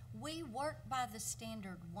cherish. We work by the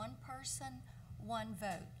standard one person, one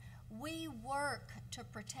vote. We work to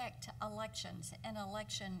protect elections and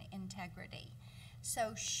election integrity.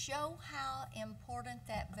 So show how important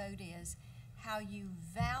that vote is, how you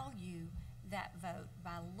value that vote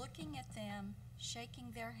by looking at them,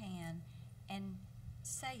 shaking their hand, and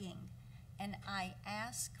saying, and I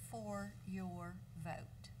ask for your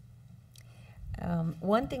vote.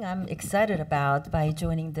 One thing I'm excited about by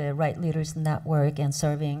joining the Right Leaders Network and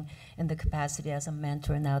serving in the capacity as a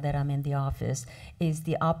mentor now that I'm in the office is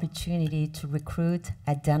the opportunity to recruit,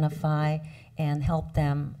 identify, and help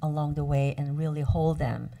them along the way and really hold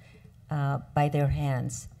them by their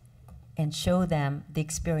hands and show them the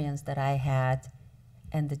experience that I had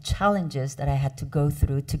and the challenges that I had to go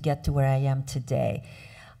through to get to where I am today.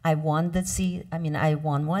 I won the seat. I mean, I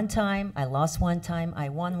won one time, I lost one time, I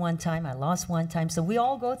won one time, I lost one time. So we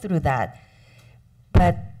all go through that.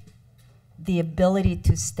 But the ability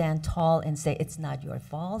to stand tall and say, it's not your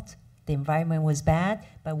fault, the environment was bad,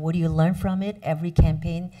 but what do you learn from it? Every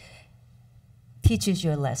campaign teaches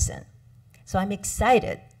you a lesson. So I'm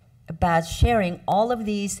excited about sharing all of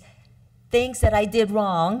these things that I did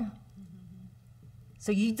wrong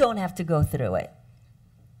so you don't have to go through it.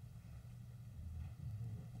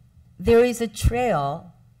 There is a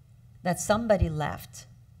trail that somebody left,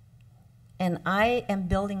 and I am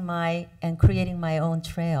building and creating my own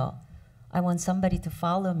trail. I want somebody to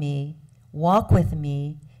follow me, walk with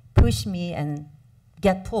me, push me, and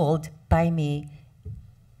get pulled by me,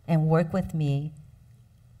 and work with me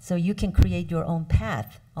so you can create your own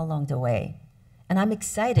path along the way. And I'm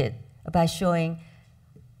excited about showing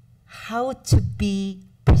how to be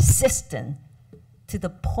persistent to the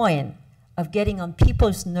point of getting on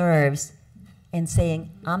people's nerves and saying,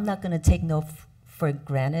 I'm not going to take no for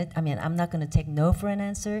granted. I mean, I'm not going to take no for an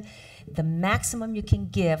answer. The maximum you can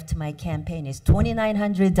give to my campaign is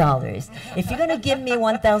 $2,900. If you're going to give me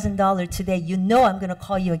 $1,000 today, you know I'm going to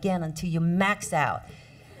call you again until you max out.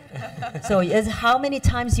 So it's how many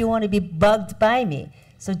times you want to be bugged by me.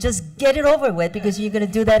 So just get it over with because you're going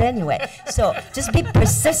to do that anyway. So just be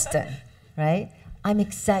persistent, right? I'm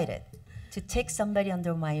excited to take somebody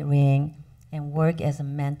under my wing and work as a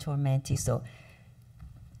mentor-mentee. So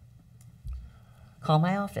call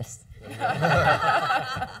my office.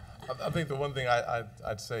 I think the one thing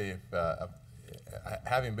I'd say,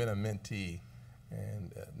 having been a mentee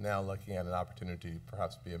and now looking at an opportunity to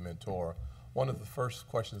perhaps be a mentor, one of the first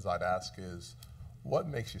questions I'd ask is, what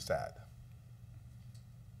makes you sad?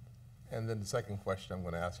 And then the second question I'm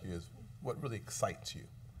going to ask you is, what really excites you?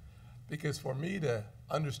 Because for me to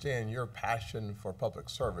understand your passion for public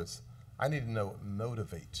service, I need to know what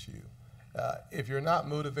motivates you. If you're not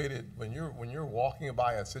motivated when you're walking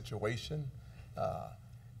by a situation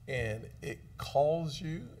and it calls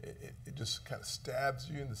you, it just kind of stabs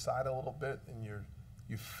you in the side a little bit, and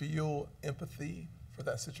you feel empathy for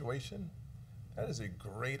that situation, that is a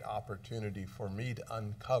great opportunity for me to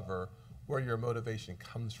uncover where your motivation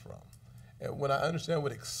comes from. And when I understand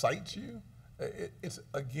what excites you, it's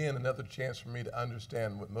again another chance for me to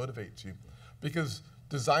understand what motivates you. Because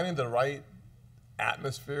designing the right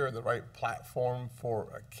atmosphere and the right platform for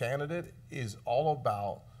a candidate is all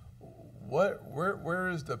about where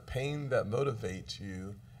is the pain that motivates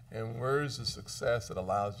you, and where is the success that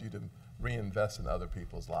allows you to reinvest in other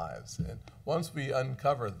people's lives. And once we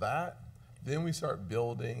uncover that, then we start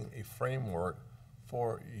building a framework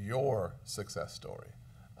for your success story.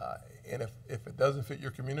 And if it doesn't fit your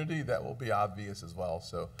community, that will be obvious as well.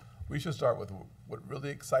 So we should start with what really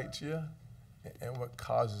excites you and what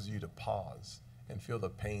causes you to pause and feel the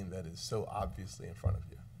pain that is so obviously in front of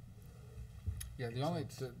you. Yeah,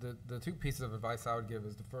 the two pieces of advice I would give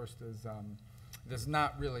is, the first is, there's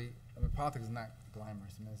not really, politics is not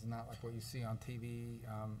glamorous. I mean, it's not like what you see on TV.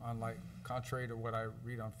 Unlike, contrary to what I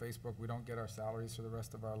read on Facebook, we don't get our salaries for the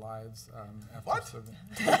rest of our lives. After What? serving.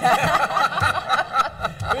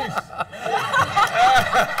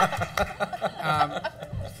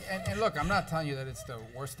 And look, I'm not telling you that it's the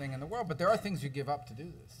worst thing in the world, but there are things you give up to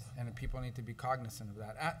do this, and people need to be cognizant of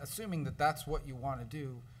that. Assuming that that's what you want to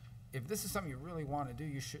do, if this is something you really want to do,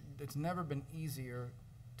 you should. It's never been easier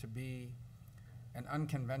to be an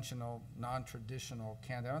unconventional, non-traditional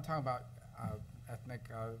candidate. I'm not talking about ethnic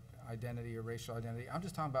identity or racial identity. I'm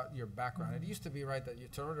just talking about your background. It used to be, right, that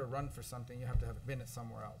in order to run for something, you have to have been at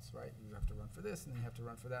somewhere else, right? You have to run for this, and then you have to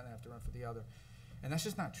run for that, and you have to run for the other. And that's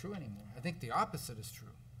just not true anymore. I think the opposite is true.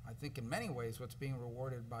 I think in many ways what's being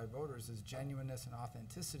rewarded by voters is genuineness and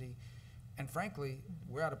authenticity. And frankly,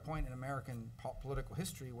 we're at a point in American political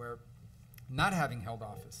history where not having held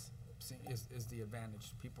office is the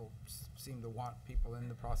advantage. People seem to want people in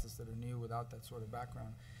the process that are new without that sort of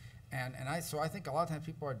background. So I think a lot of times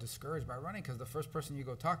people are discouraged by running because the first person you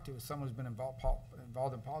go talk to is someone who's been involved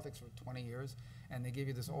in politics for 20 years, and they give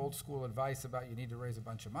you this old school advice about you need to raise a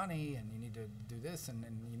bunch of money and you need to do this and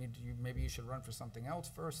maybe you should run for something else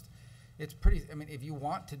first. It's pretty, I mean, if you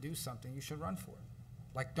want to do something, you should run for it.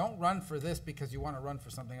 Like, don't run for this because you want to run for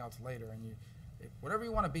something else later, and whatever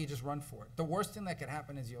you want to be, just run for it. The worst thing that could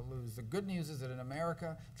happen is you'll lose. The good news is that in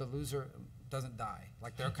America, the loser doesn't die.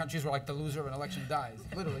 Like, there are countries where, like, the loser of an election dies,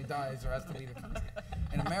 literally dies, or has to leave the country.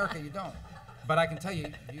 In America, you don't. But I can tell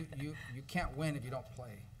you, you can't win if you don't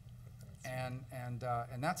play. And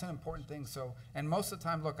that's an important thing. So, and most of the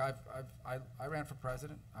time, look, I ran for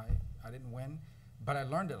president. I didn't win, but I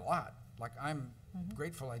learned it a lot. Like, I'm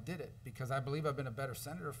grateful I did it because I believe I've been a better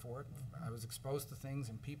senator for it. I was exposed to things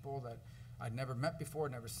and people that I'd never met before,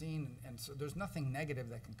 never seen, and so there's nothing negative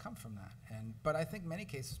that can come from that. But I think in many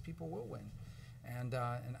cases people will win, and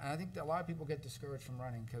I think that a lot of people get discouraged from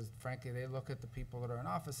running because frankly they look at the people that are in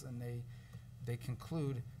office and they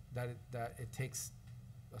conclude that it takes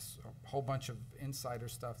a whole bunch of insider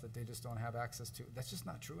stuff that they just don't have access to. That's just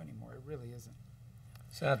not true anymore. It really isn't.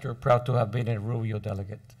 Senator, proud to have been a Rubio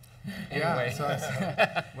delegate. Yeah. So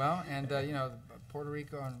well, and you know, Puerto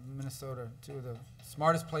Rico and Minnesota, two of the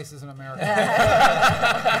smartest places in America.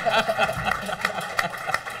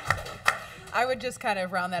 I would just kind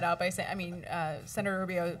of round that out by saying, I mean, Senator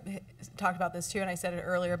Rubio talked about this too, and I said it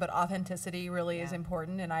earlier, but authenticity really is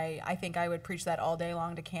important, and I think I would preach that all day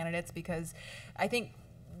long to candidates because I think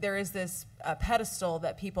there is this pedestal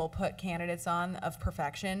that people put candidates on of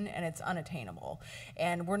perfection, and it's unattainable.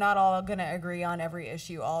 And we're not all going to agree on every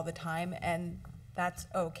issue all the time, and that's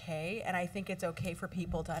okay. And I think it's okay for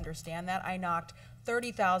people to understand that. I knocked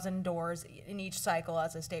 30,000 doors in each cycle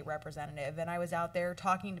as a state representative, and I was out there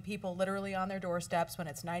talking to people literally on their doorsteps when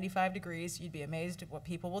it's 95 degrees. You'd be amazed at what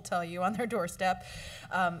people will tell you on their doorstep.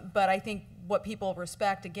 But I think what people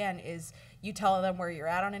respect, again, is you tell them where you're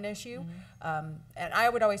at on an issue. And I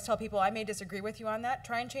would always tell people, I may disagree with you on that,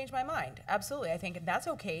 try and change my mind. Absolutely, I think that's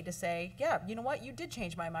okay to say, yeah, you know what, you did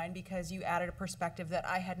change my mind because you added a perspective that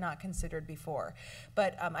I had not considered before.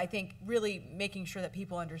 But I think really making sure that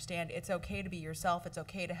people understand it's okay to be yourself, it's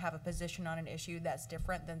okay to have a position on an issue that's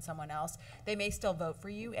different than someone else. They may still vote for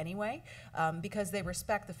you anyway, because they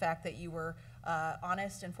respect the fact that you were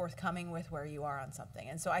honest and forthcoming with where you are on something.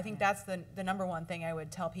 And so I think that's the number one thing I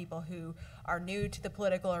would tell people who are new to the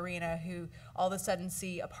political arena, who all of a sudden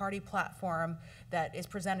see a party platform that is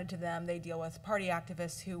presented to them. They deal with party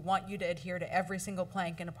activists who want you to adhere to every single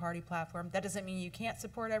plank in a party platform. That doesn't mean you can't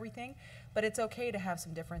support everything, but it's okay to have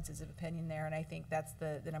some differences of opinion there. And I think that's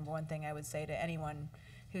the number one thing I would say to anyone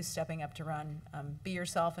who's stepping up to run. Be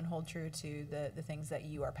yourself and hold true to the things that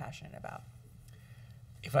you are passionate about.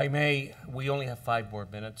 If I may, we only have 5 more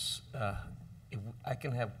minutes. If I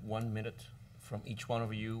can have 1 minute from each one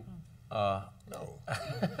of you. No.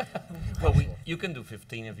 Well, you can do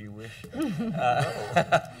 15 if you wish.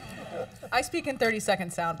 I speak in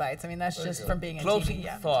 30-second sound bites. I mean, that's just from being in Closing TV.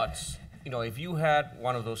 Yeah. thoughts. If you had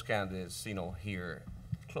one of those candidates, here,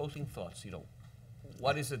 closing thoughts,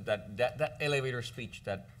 what is it that elevator speech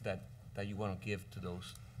that you want to give to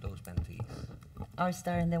those mentees? I'll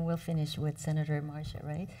start and then we'll finish with Senator Marcia,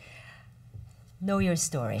 right? Know your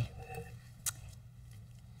story.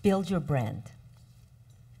 Build your brand.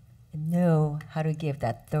 Know how to give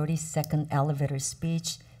that 30-second elevator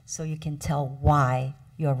speech so you can tell why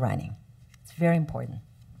you're running. It's very important.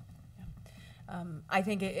 I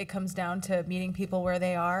think it comes down to meeting people where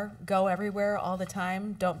they are. Go everywhere all the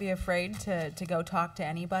time. Don't be afraid to go talk to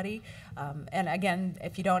anybody. And again,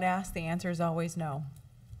 if you don't ask, the answer is always no.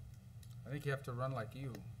 I think you have to run like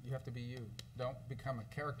you. You have to be you. Don't become a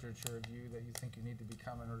caricature of you that you think you need to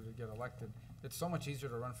become in order to get elected. It's so much easier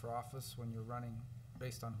to run for office when you're running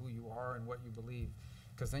based on who you are and what you believe,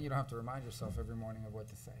 because then you don't have to remind yourself every morning of what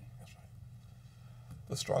to say. That's right.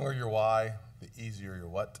 The stronger your why, the easier your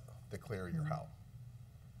what, the clearer your how.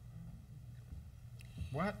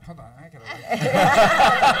 What? Hold on, I gotta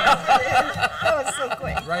That was so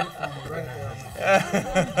quick. write it for me. Write it for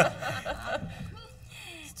me.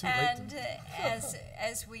 It's too late to And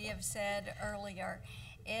as we have said earlier,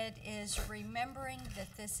 it is remembering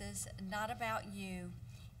that this is not about you.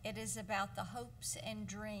 It is about the hopes and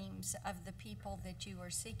dreams of the people that you are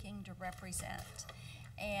seeking to represent.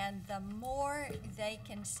 And the more they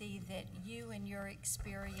can see that you and your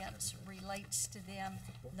experience relates to them,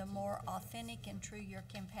 the more authentic and true your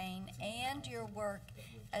campaign and your work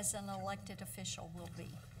as an elected official will be.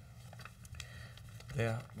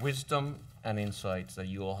 The wisdom and insights that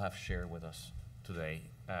you all have shared with us today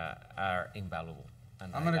are invaluable.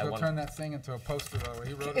 And I'm gonna I go want- turn that thing into a poster though.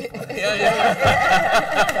 He wrote it for me.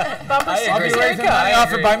 Bumper I sticker. I'll be agree. raising money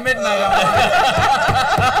off it by midnight.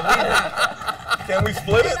 Can we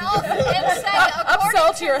split it?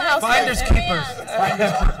 Upsell to your house. Finders keepers.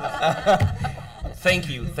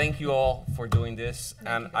 Thank you all for doing this,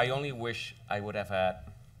 and I only wish I would have had,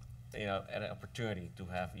 an opportunity to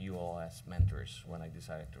have you all as mentors when I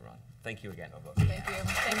decided to run. Thank you again. Thank you.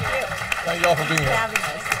 Thank you. Thank you all for being here. Having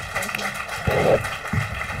us. Thank you.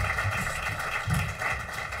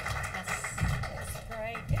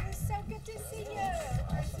 Great. It was so good to see you.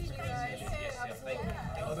 See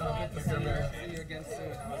you again soon.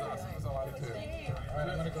 That was awesome. That was a lot of fun. All right,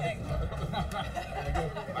 I'm gonna go.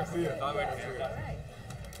 I see you.